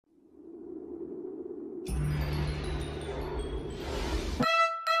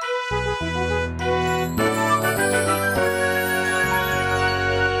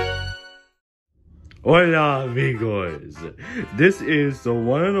Hola amigos! This is the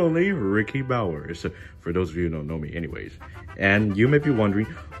one and only Ricky Bowers, for those of you who don't know me anyways. And you may be wondering,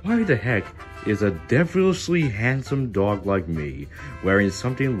 why the heck is a devilishly handsome dog like me wearing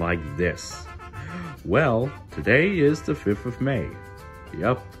something like this? Well, today is the 5th of May.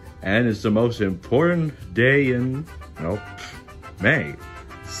 Yep, and it's the most important day in, May.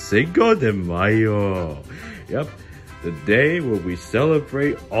 Cinco de Mayo. Yep. The day where we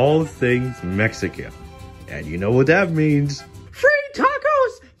celebrate all things Mexican. And you know what that means? Free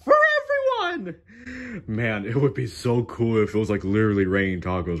tacos for everyone! Man, it would be so cool if it was like literally raining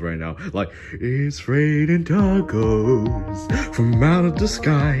tacos right now. Like, it's raining tacos from out of the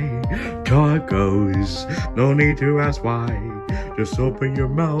sky. Tacos, no need to ask why. Just open your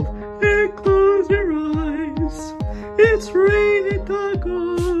mouth and close your eyes. It's raining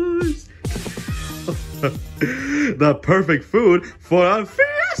tacos. The perfect food for a fiesta!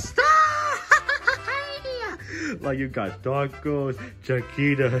 Like you got tacos,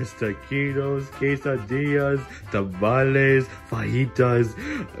 chiquitas, taquitos, quesadillas, tamales, fajitas,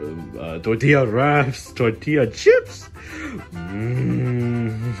 tortilla wraps, tortilla chips.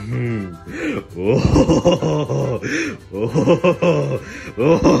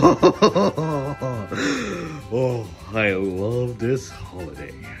 Oh, I love this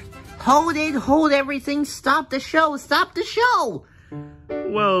holiday. Hold it, hold everything, stop the show, stop the show!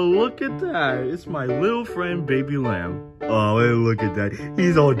 Well, look at that. It's my little friend, Baby Lamb. Oh, hey, look at that.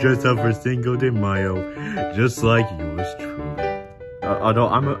 He's all dressed up for Cinco de Mayo, just like yours truly. Although,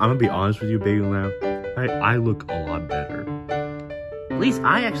 I'm gonna be honest with you, Baby Lamb, I look a lot better. At least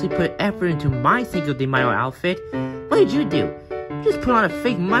I actually put effort into my Cinco de Mayo outfit. What did you do? You just put on a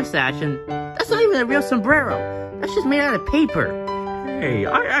fake mustache, and that's not even a real sombrero. That's just made out of paper. Hey,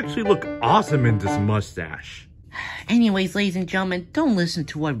 I actually look awesome in this mustache. Anyways, ladies and gentlemen, don't listen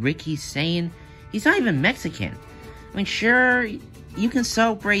to what Ricky's saying. He's not even Mexican. I mean, sure, you can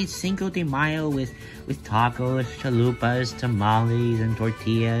celebrate Cinco de Mayo with tacos, chalupas, tamales, and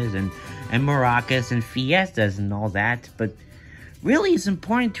tortillas, and maracas, and fiestas, and all that, but really it's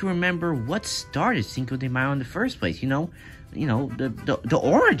important to remember what started Cinco de Mayo in the first place, the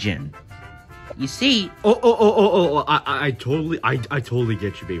origin. You see... I totally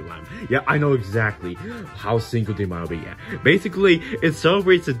get you, Baby Lamb. Yeah, I know exactly how Cinco de Mayo began. Basically, it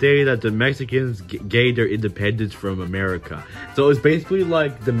celebrates the day that the Mexicans gained their independence from America. So it's basically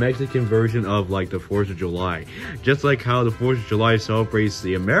like the Mexican version of like the 4th of July. Just like how the 4th of July celebrates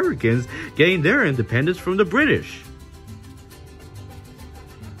the Americans getting their independence from the British.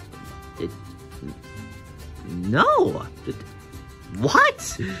 No!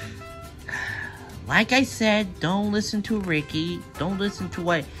 What? Like I said, don't listen to Ricky. Don't listen to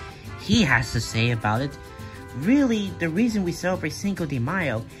what he has to say about it. Really, the reason we celebrate Cinco de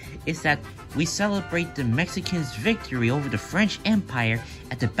Mayo is that we celebrate the Mexicans' victory over the French Empire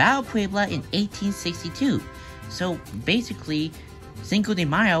at the Battle of Puebla in 1862. So basically, Cinco de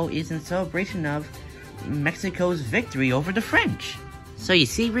Mayo is in celebration of Mexico's victory over the French. So you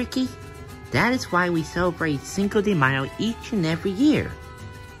see, Ricky, that is why we celebrate Cinco de Mayo each and every year.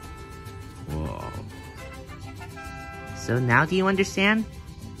 Whoa. So now do you understand?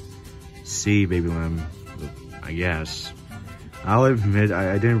 See, Baby Lamb, I guess. I'll admit,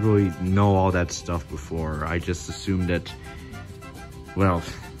 I didn't really know all that stuff before. I just assumed that, well,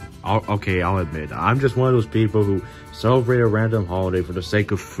 I'll admit. I'm just one of those people who celebrate a random holiday for the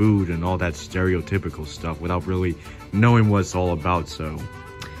sake of food and all that stereotypical stuff without really knowing what it's all about, so...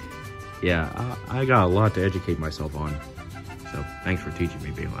 yeah, I got a lot to educate myself on. So, thanks for teaching me,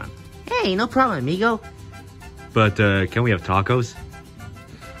 Baby Lamb. Hey, no problem, amigo. But, can we have tacos?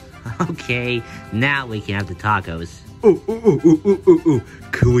 Okay, now we can have the tacos. Ooh.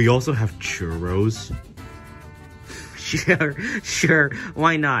 Could we also have churros? Sure,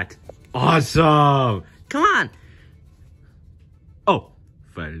 why not? Awesome! Come on! Oh,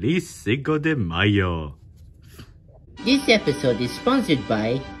 Feliź Cinco de Mayo. This episode is sponsored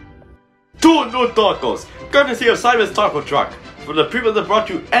by... 2 new tacos, courtesy of Simon's Taco Truck. For the people that brought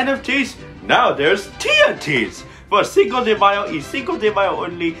you NFTs, now there's TNTs. For Cinco de Mayo y Cinco de Mayo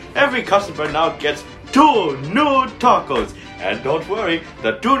only, every customer now gets 2 new tacos. And don't worry,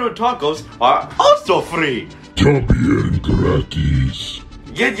 the 2 new tacos are also free. También gratis.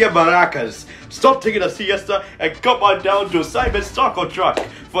 Get your maracas. Stop taking a siesta and come on down to Simon's Taco Truck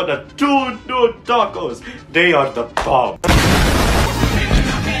for the 2 new tacos. They are the bomb.